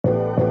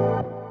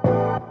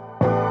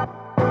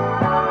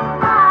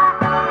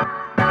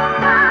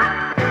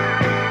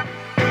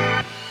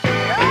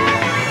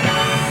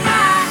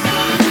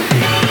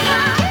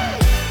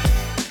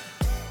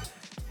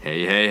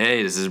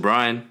This is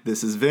Brian.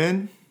 This is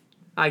Vin.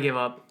 I give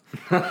up.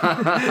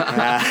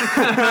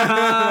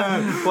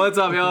 What's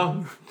up,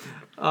 y'all?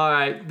 All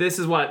right, this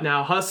is what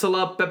now? Hustle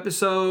Up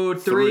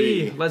episode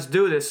 3. Let's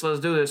do this.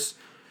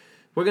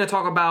 We're going to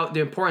talk about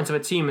the importance of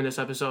a team in this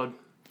episode.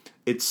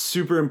 It's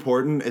super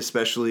important,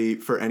 especially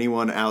for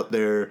anyone out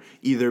there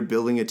either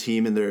building a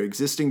team in their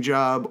existing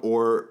job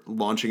or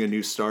launching a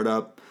new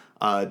startup.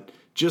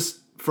 Just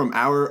from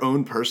our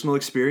own personal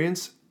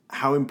experience,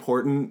 how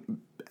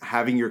important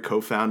having your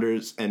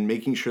co-founders and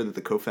making sure that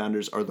the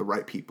co-founders are the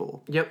right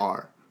people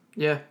are.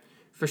 Yeah,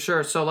 for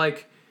sure. So,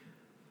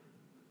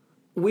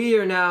 we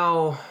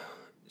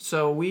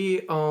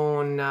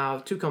own now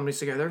 2 companies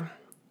together.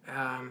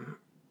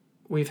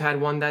 We've had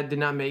one that did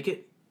not make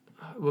it.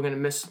 We're going to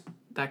miss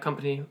that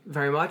company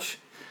very much,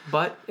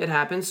 but it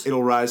happens.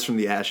 It'll rise from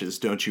the ashes,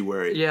 don't you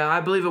worry. Yeah, I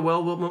believe it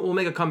will. We'll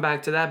make a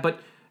comeback to that, but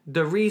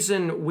the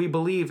reason we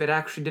believe it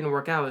actually didn't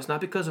work out is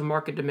not because of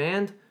market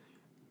demand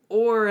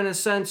or, in a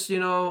sense,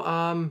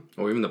 or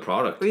even the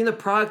product. Even the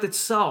product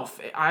itself.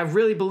 I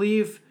really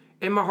believe,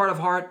 in my heart of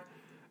heart,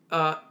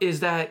 is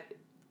that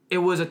it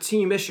was a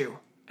team issue.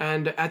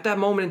 And at that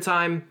moment in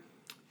time,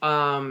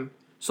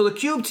 so the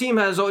Cube team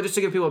has always, just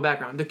to give people a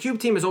background, the Cube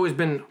team has always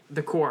been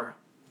the core.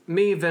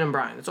 Me, Vin, and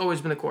Brian. It's always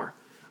been the core.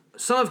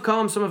 Some have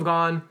come, some have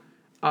gone.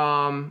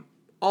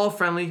 All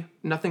friendly,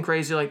 nothing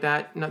crazy like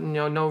that.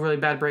 No really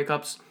bad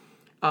breakups.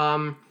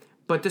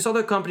 But this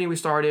other company we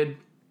started,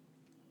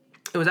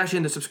 it was actually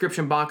in the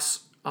subscription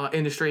box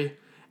industry,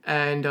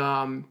 and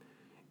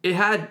it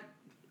had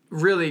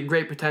really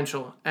great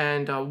potential.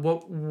 And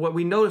what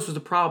we noticed was the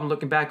problem,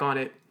 looking back on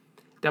it,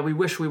 that we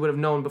wish we would have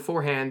known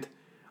beforehand,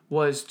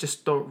 was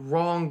just the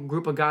wrong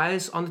group of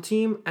guys on the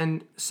team.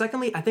 And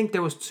secondly, I think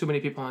there was too many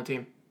people on the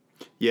team.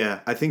 Yeah,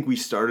 I think we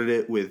started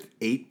it with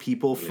 8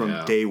 people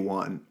from day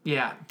one.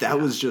 Yeah. That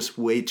was just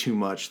way too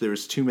much. There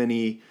was too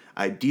many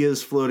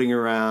ideas floating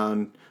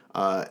around.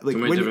 Too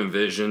many different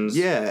visions.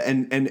 Yeah,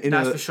 and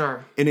for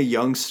sure. In a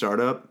young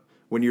startup,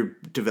 when you're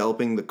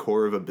developing the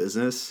core of a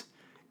business,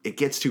 it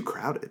gets too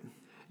crowded.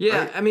 Yeah,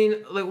 right? I mean,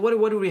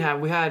 what did we have?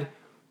 We had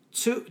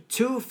two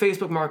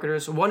Facebook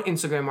marketers, 1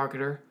 Instagram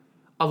marketer,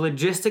 a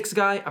logistics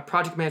guy, a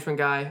project management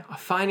guy, a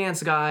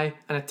finance guy,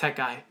 and a tech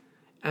guy.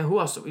 And who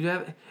else do we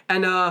have?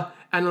 And a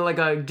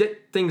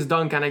get things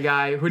done kind of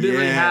guy who didn't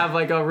really have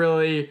a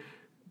really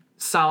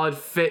solid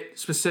fit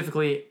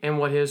specifically in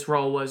what his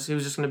role was. He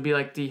was just going to be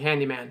the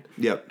handyman.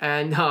 Yep.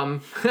 And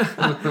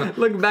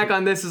looking back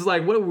on this is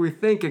what were we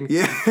thinking?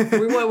 Yeah.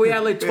 we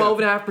had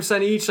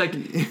 12.5% each.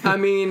 I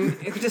mean,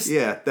 it just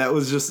that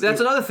was just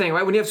that's another thing,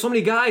 right? When you have so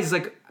many guys,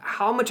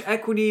 how much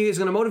equity is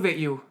going to motivate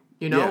you?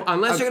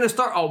 Unless you're going to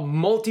start a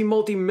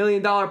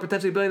multi-million-dollar,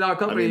 potentially billion-dollar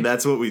company. I mean,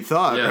 that's what we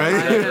thought, right?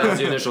 That was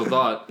the initial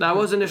thought. That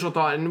was the initial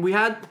thought. And we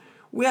had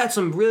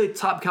some really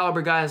top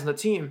caliber guys on the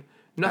team.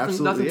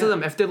 Nothing to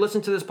them. If they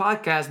listen to this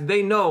podcast,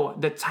 they know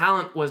the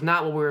talent was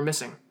not what we were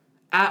missing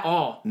at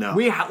all. No.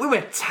 We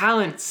were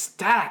talent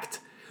stacked.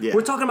 Yeah.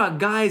 We're talking about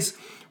guys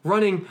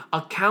running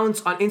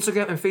accounts on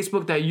Instagram and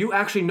Facebook that you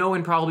actually know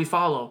and probably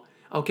follow.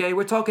 Okay?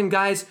 We're talking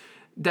guys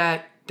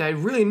that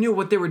really knew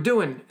what they were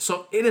doing.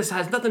 So it has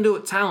nothing to do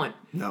with talent.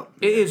 No.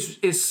 It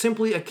is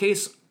simply a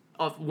case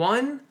of,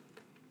 1,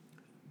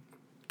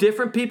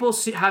 different people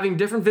having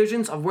different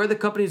visions of where the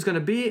company is going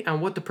to be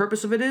and what the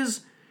purpose of it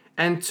is.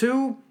 And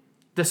 2,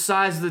 the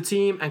size of the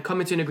team and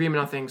coming to an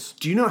agreement on things.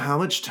 Do you know how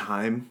much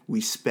time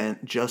we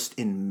spent just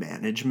in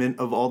management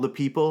of all the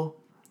people?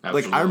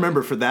 Absolutely. I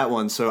remember for that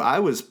one, so I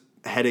was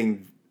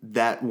heading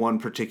that one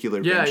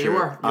particular venture. Yeah, you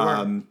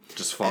were.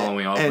 Just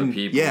following up with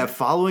people. Yeah,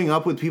 following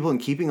up with people and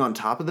keeping on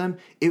top of them.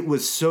 It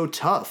was so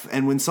tough.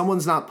 And when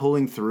someone's not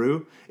pulling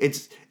through,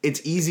 it's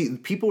easy.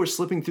 People were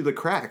slipping through the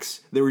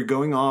cracks. They were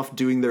going off,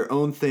 doing their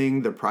own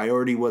thing. Their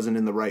priority wasn't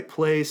in the right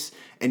place,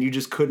 and you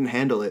just couldn't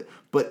handle it.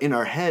 But in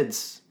our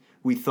heads,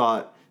 we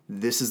thought,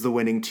 this is the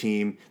winning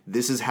team.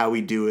 This is how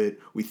we do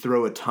it. We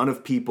throw a ton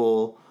of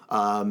people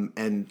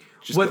and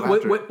just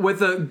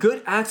with a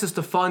good access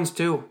to funds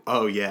too.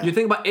 Oh yeah. You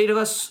think about 8 of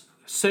us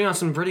sitting on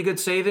some pretty good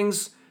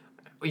savings.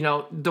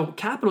 The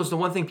capital is the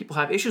one thing people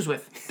have issues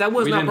with. That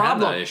wasn't our problem.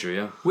 We didn't have that issue,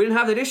 yeah. We didn't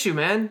have that issue,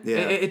 man. Yeah.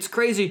 It's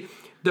crazy.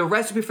 The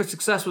recipe for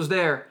success was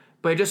there,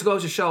 but it just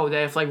goes to show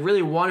that if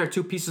 1 or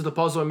 2 pieces of the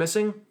puzzle are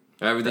missing,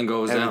 everything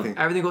goes down.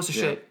 Everything goes to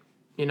shit.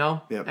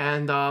 Yep.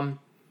 And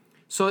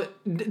so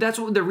that's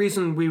the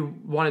reason we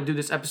want to do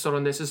this episode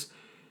on this is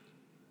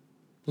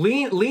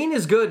lean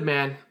is good,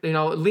 man.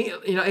 Lean,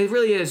 it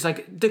really is.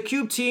 The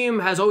Cube team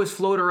has always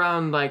floated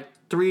around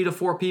 3 to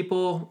 4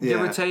 people,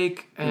 give or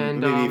take, and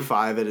maybe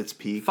 5 at its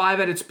peak. 5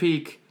 at its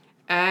peak,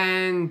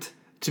 and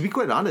to be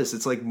quite honest,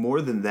 it's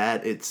more than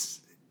that. It's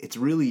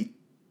really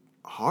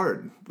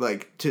hard,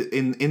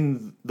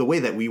 in the way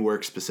that we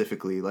work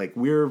specifically.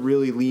 We're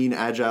really lean,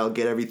 agile,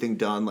 get everything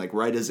done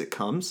right as it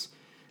comes.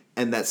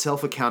 And that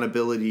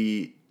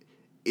self-accountability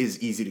is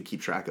easy to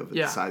keep track of at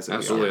the size of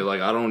absolutely.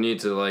 I don't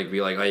need to be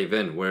hey,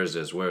 Vin, where is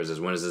this? When is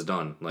this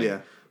done?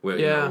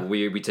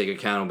 We take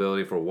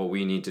accountability for what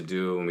we need to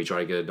do, and we try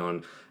to get it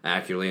done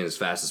accurately and as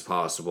fast as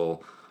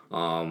possible.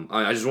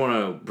 I just want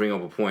to bring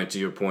up a point to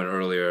your point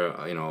earlier.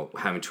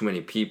 Having too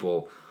many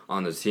people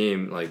on the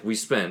team, like we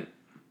spent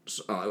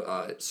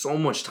so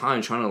much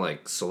time trying to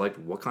like select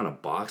what kind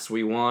of box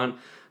we want,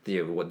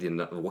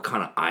 what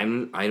kind of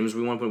items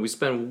we want, but we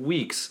spent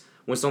weeks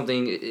when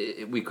something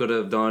we could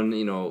have done,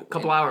 a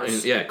couple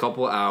hours. A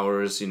couple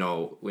hours,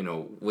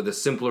 with a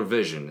simpler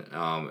vision.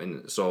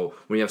 And so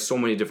when you have so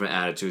many different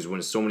attitudes, when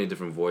there's so many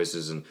different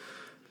voices and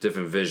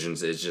different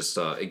visions, it's just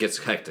it gets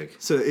hectic.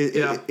 So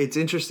it's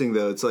interesting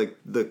though. It's like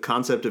the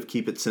concept of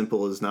keep it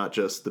simple is not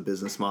just the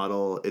business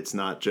model. It's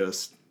not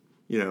just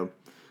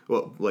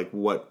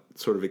what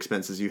sort of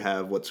expenses you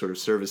have, what sort of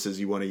services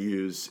you want to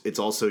use. It's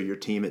also your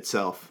team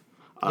itself.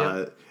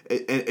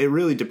 It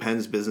really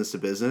depends business to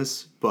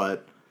business,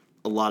 but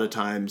a lot of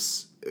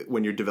times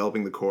when you're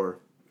developing the core,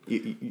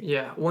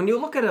 when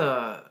you look at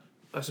a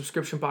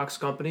subscription box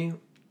company,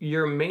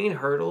 your main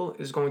hurdle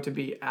is going to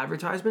be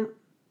advertisement,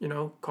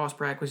 cost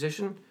per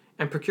acquisition,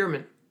 and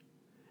procurement.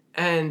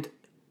 And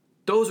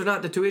those are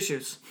not the two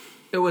issues.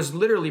 It was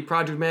literally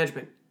project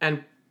management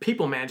and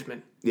people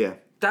management. Yeah.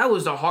 That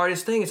was the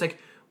hardest thing. It's like,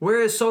 where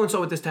is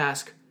so-and-so with this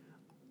task?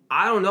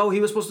 I don't know.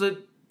 He was supposed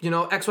to,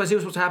 XYZ was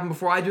supposed to happen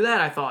before I do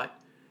that, I thought.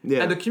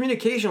 Yeah. And the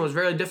communication was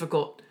very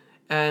difficult.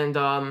 And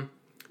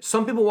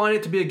some people wanted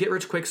it to be a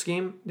get-rich-quick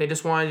scheme. They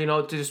just wanted,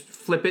 to just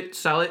flip it,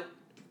 sell it.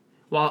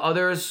 While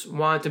others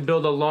wanted to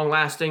build a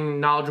long-lasting,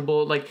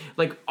 knowledgeable, like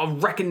a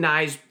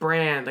recognized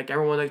brand, like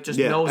everyone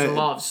knows and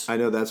loves. I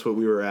know that's what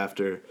we were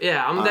after.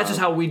 Yeah, that's just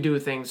how we do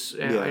things,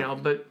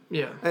 but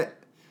yeah.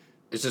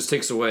 It just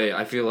takes away,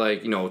 I feel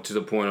like, to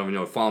the point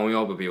of, following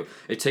up with people,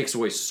 it takes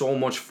away so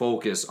much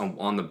focus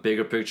on the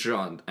bigger picture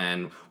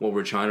and what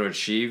we're trying to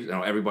achieve.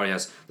 Everybody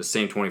has the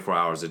same 24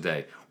 hours a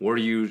day. What are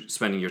you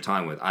spending your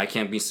time with? I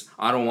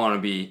don't want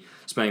to be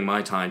spending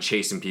my time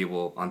chasing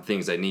people on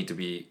things that need to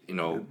be,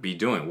 be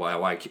doing.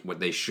 What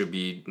they should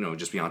be,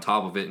 just be on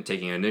top of it and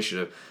taking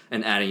initiative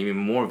and adding even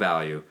more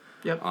value.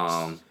 Yep.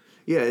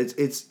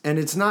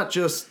 It's not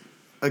just,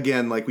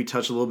 again, like we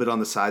touched a little bit on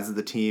the size of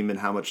the team and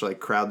how much like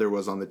crowd there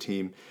was on the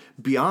team.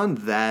 Beyond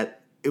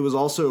that, it was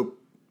also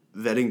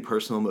vetting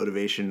personal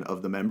motivation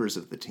of the members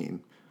of the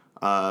team,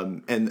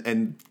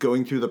 and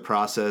going through the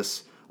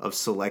process of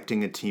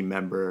selecting a team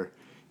member.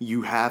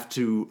 You have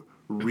to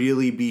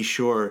really be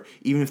sure,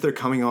 even if they're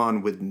coming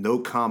on with no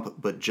comp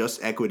but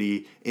just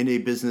equity in a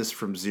business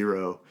from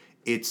zero,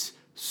 it's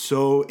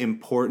so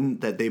important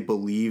that they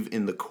believe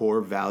in the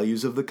core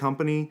values of the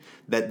company,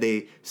 that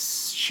they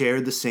share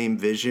the same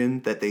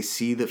vision, that they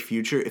see the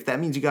future. If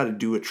that means you got to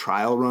do a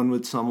trial run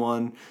with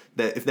someone,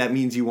 that if that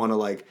means you want to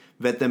like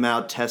vet them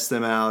out, test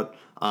them out,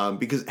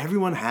 because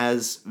everyone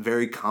has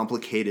very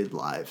complicated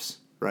lives,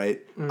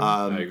 right?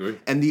 I agree.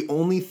 And the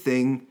only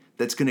thing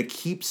that's going to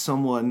keep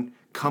someone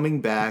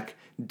coming back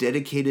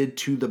dedicated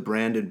to the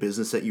brand and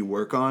business that you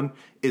work on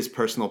is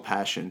personal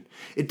passion.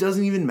 It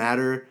doesn't even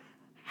matter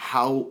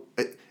how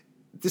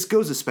this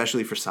goes,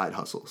 especially for side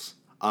hustles.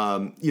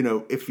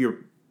 If you're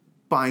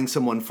buying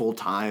someone full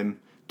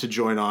time to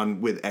join on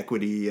with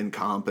equity and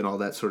comp and all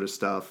that sort of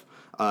stuff,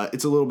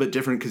 it's a little bit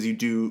different because you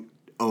do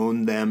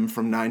own them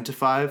from 9 to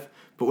 5.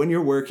 But when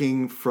you're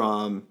working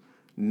from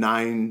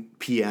 9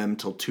 p.m.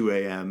 till 2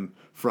 a.m.,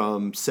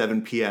 from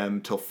 7 p.m.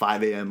 till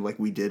 5 a.m. like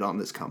we did on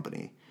this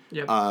company,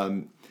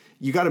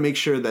 you got to make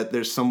sure that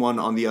there's someone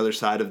on the other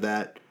side of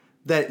that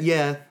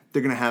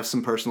they're going to have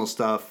some personal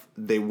stuff.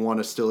 They want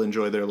to still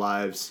enjoy their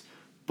lives,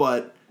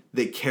 but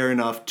they care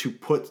enough to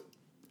put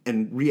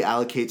and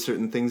reallocate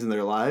certain things in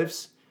their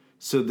lives.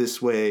 So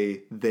this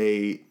way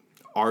they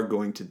are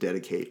going to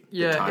dedicate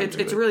the time to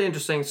it. It's really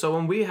interesting. So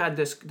when we had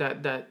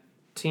that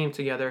team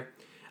together,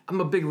 I'm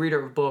a big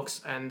reader of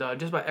books, and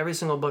just about every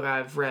single book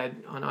I've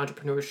read on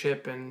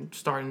entrepreneurship and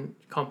starting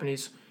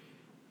companies,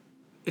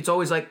 it's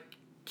always like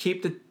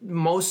keep the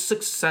most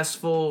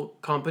successful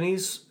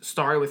companies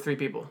started with 3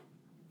 people.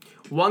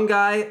 One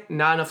guy,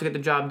 not enough to get the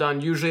job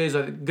done. Usually is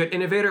a good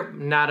innovator,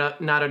 not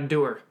a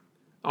doer.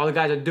 All the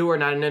guys are doer,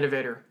 not an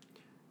innovator.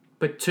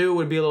 But 2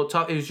 would be a little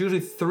tough. It was usually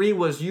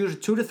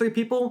 2 to 3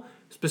 people,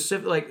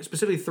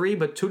 specifically 3,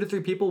 but 2 to 3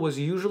 people was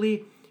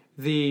usually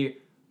the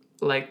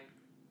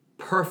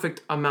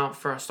perfect amount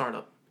for a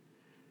startup.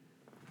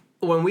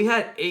 When we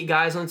had 8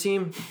 guys on the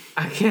team,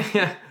 I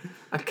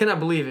cannot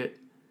believe it.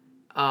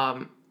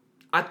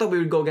 I thought we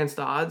would go against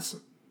the odds.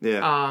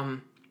 Yeah.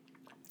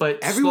 But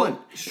everyone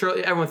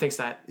thinks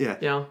that.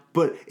 Yeah.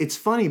 But it's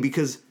funny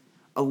because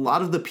a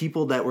lot of the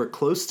people that were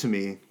close to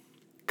me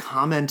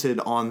commented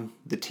on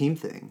the team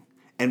thing.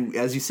 And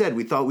as you said,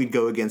 we thought we'd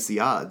go against the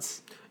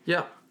odds.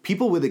 Yeah.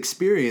 People with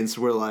experience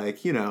were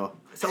like,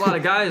 it's a lot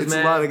of guys, it's man.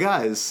 It's a lot of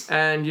guys.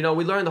 And,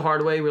 we learned the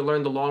hard way. We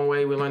learned the long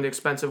way. We learned the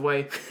expensive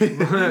way.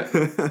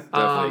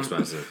 Definitely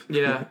expensive.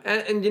 Yeah.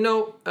 And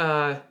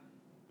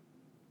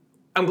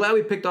I'm glad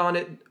we picked up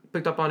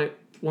on it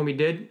when we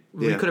did.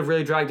 We could have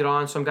really dragged it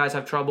on. Some guys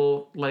have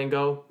trouble letting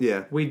go.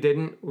 Yeah. We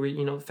didn't.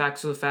 We,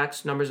 facts are the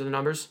facts, numbers are the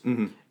numbers.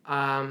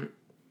 Mm-hmm.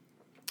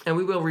 And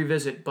we will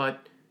revisit,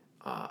 but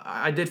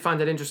I did find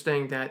that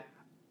interesting that,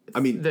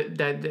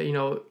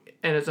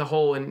 and as a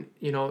whole, and,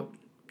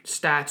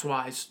 stats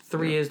wise.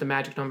 3 is the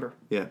magic number.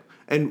 Yeah,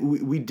 and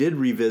we did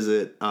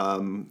revisit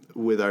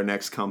with our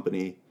next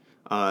company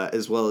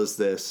as well as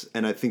this,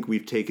 and I think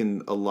we've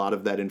taken a lot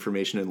of that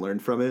information and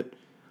learned from it.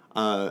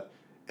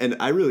 And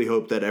I really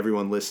hope that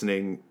everyone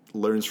listening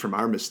learns from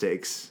our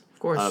mistakes. Of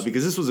course.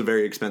 Because this was a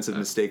very expensive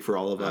mistake for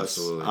all of us.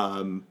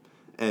 Absolutely.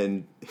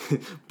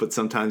 But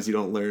sometimes you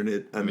don't learn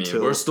it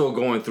until... we're still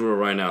going through it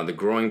right now. The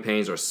growing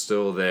pains are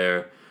still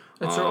there.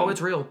 It's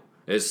real.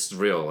 It's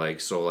real.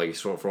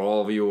 So for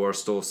all of you who are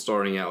still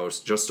starting out, or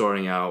just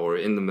starting out, or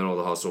in the middle of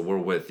the hustle, we're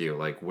with you.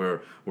 Like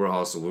we're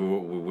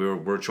hustling.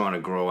 We're trying to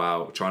grow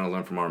out, trying to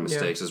learn from our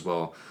mistakes as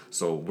well.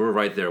 So we're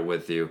right there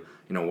with you.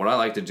 What I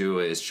like to do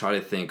is try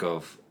to think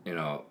of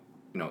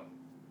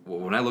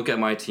when I look at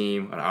my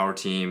team, at our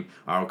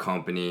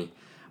company,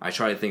 I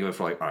try to think of it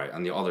for all right,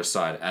 on the other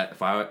side.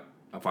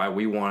 If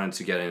we wanted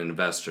to get an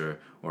investor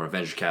or a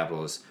venture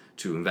capitalist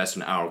to invest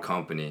in our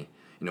company,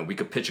 we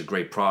could pitch a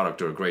great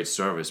product or a great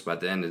service, but at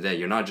the end of the day,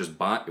 you're not just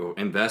you're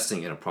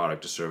investing in a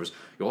product or service,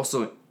 you're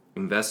also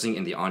investing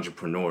in the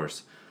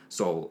entrepreneurs.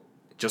 So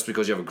just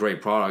because you have a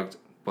great product,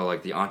 but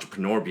like the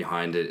entrepreneur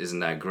behind it isn't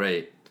that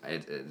great,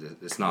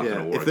 it's not going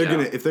to work.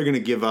 If they're gonna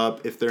give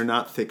up, if they're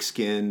not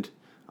thick-skinned,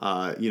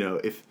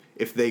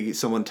 if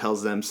someone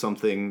tells them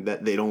something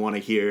that they don't want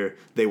to hear,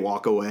 they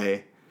walk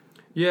away.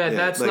 Yeah,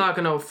 that's not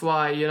going to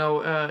fly.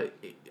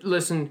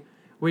 Listen,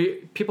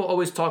 people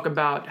always talk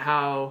about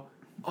how,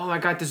 I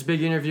got this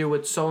big interview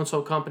with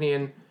so-and-so company,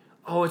 and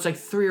it's like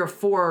 3 or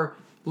 4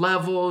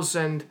 levels,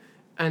 and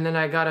then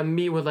I got to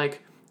meet with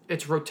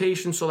it's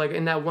rotation. So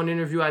in that one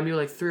interview, I meet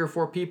with 3 or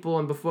 4 people,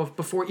 and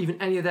before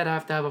even any of that, I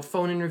have to have a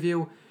phone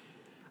interview.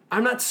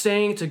 I'm not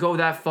saying to go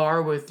that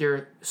far with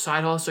your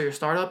side hustle, your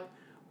startup,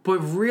 but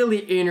really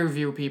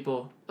interview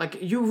people.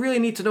 You really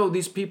need to know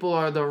these people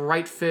are the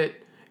right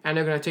fit, and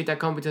they're going to take that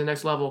company to the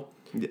next level.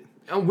 Yeah.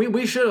 And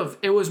we should have.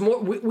 It was more.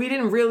 We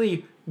didn't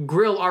really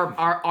grill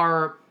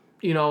our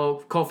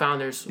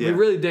co-founders. Yeah. We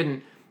really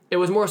didn't. It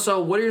was more so,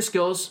 what are your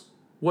skills?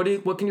 What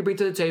can you bring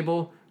to the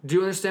table? Do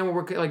you understand what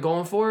we're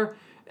going for?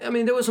 I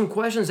mean, there was some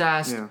questions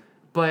asked,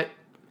 but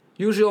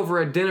usually over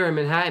a dinner in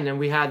Manhattan, and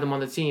we had them on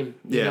the team.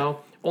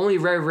 Only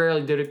very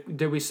rarely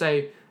did we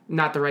say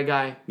not the right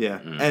guy. Yeah,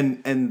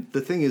 and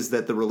the thing is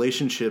that the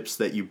relationships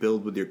that you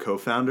build with your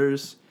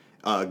co-founders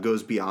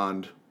goes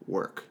beyond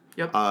work.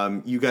 Yep.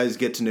 You guys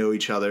get to know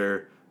each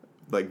other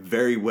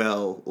very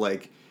well.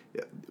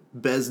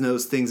 Bez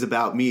knows things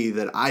about me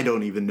that I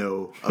don't even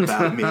know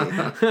about me,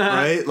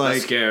 right?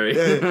 That's scary.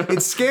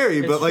 It's scary,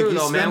 it's but true,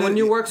 though, man. When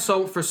you work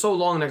for so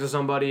long next to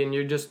somebody, and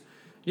you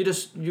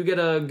get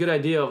a good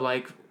idea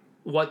of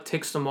what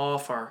ticks them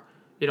off, or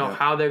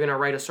how they're gonna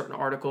write a certain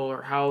article,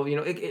 or how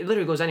it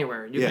literally goes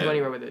anywhere. You can go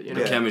anywhere with it.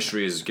 The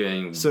chemistry is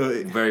getting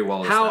very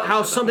well.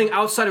 How something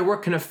outside of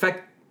work can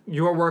affect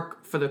your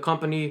work for the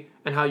company,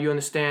 and how you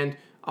understand.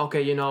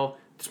 Okay,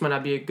 this might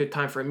not be a good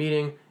time for a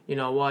meeting. You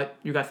know what?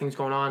 You got things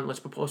going on. Let's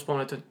postpone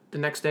it to the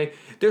next day.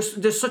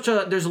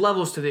 There's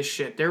levels to this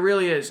shit. There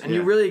really is, and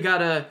you really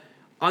gotta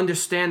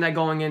understand that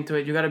going into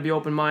it. You gotta be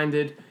open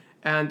minded,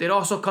 and it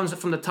also comes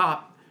from the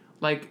top,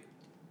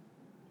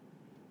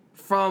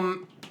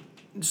 from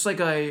just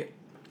a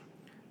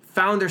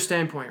founder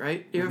standpoint,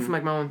 right? Even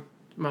from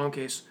my own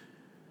case.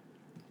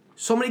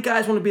 So many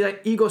guys want to be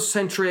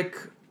egocentric,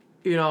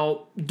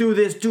 do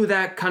this, do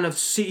that kind of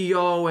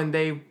CEO, and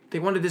they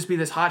want to just be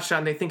this hotshot,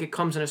 and they think it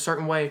comes in a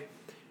certain way.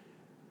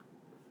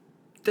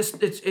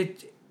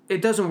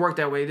 It doesn't work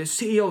that way. The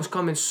CEOs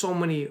come in so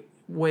many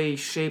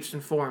ways, shapes,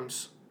 and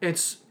forms.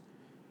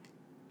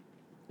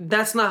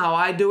 That's not how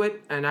I do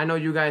it, and I know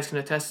you guys can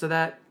attest to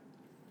that.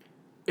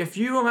 If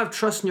you don't have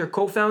trust in your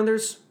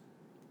co-founders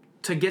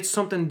to get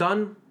something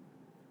done,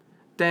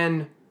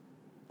 then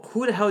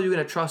who the hell are you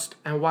going to trust,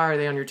 and why are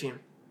they on your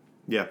team?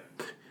 Yeah.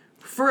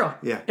 For real.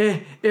 Yeah.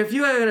 If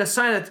you are going to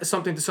assign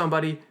something to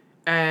somebody,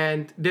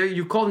 and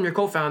you call them your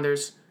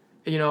co-founders,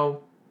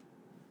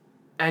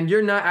 and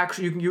you're not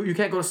actually, you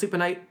can't go to sleep at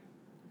night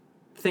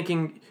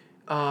thinking,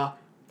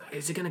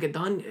 is it going to get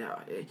done?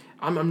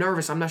 I'm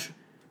nervous. I'm not sure.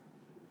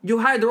 You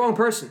hired the wrong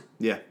person.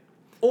 Yeah.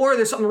 Or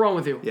there's something wrong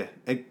with you. Yeah.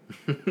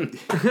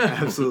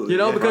 Absolutely.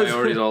 Because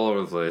priorities all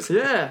over the place.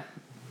 Yeah.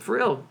 For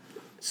real.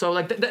 So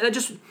that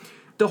just,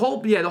 the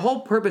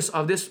whole purpose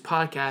of this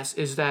podcast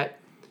is that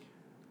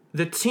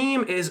the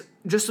team is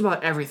just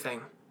about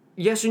everything.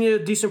 Yes, you need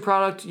a decent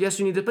product. Yes,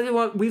 you need it.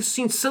 But we've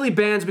seen silly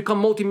bands become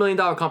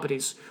multi-million-dollar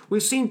companies.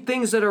 We've seen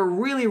things that are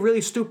really,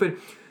 really stupid.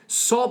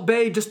 Salt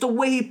Bae, just the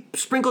way he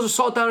sprinkles the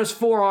salt down his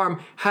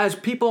forearm, has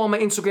people on my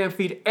Instagram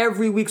feed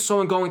every week,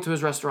 someone going to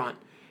his restaurant.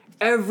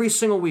 Every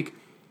single week.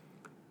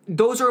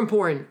 Those are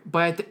important.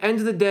 But at the end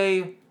of the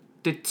day,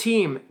 the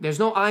team, there's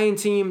no I in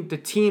team. The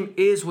team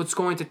is what's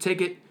going to take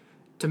it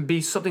to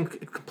be something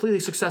completely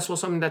successful,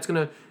 something that's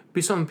going to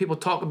be something people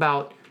talk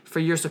about for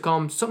years to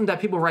come, something that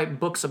people write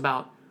books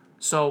about.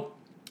 So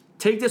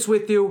take this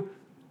with you.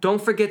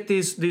 Don't forget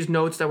these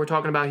notes that we're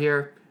talking about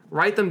here.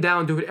 Write them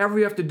down. Do whatever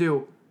you have to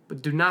do.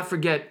 But do not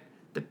forget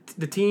that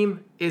the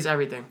team is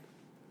everything.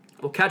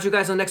 We'll catch you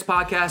guys on the next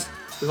podcast.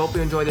 We hope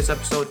you enjoyed this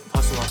episode.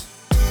 Hustle up.